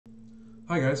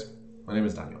Hi guys, my name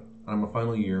is Daniel, and I'm a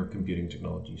final year computing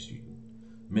technology student.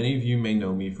 Many of you may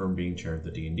know me from being chair of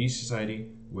the D&D Society,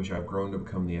 which I've grown to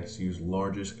become the SU's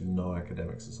largest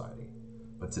non-academic society.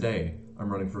 But today, I'm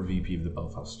running for VP of the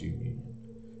Belfast Student Union.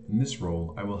 In this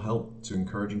role, I will help to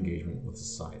encourage engagement with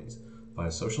societies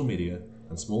via social media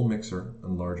and small mixer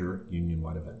and larger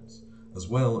union-wide events, as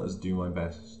well as do my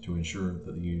best to ensure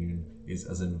that the union is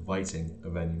as inviting a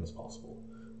venue as possible,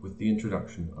 with the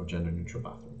introduction of gender-neutral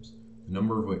bathrooms, the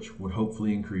number of which would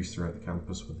hopefully increase throughout the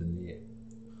campus within the year.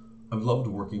 I've loved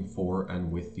working for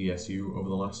and with the SU over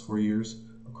the last 4 years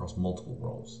across multiple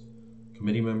roles: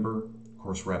 committee member,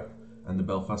 course rep, and the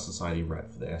Belfast Society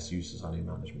rep for the SU Society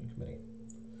Management Committee.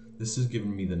 This has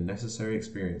given me the necessary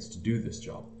experience to do this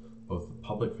job, both the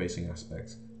public-facing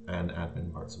aspects and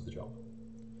admin parts of the job.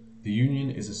 The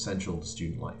union is essential to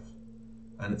student life,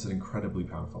 and it's an incredibly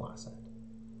powerful asset.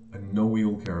 I know we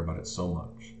all care about it so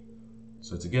much.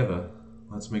 So together,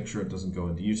 let's make sure it doesn't go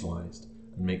underutilized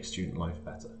and make student life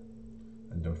better.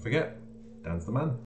 And don't forget, Dan's the man.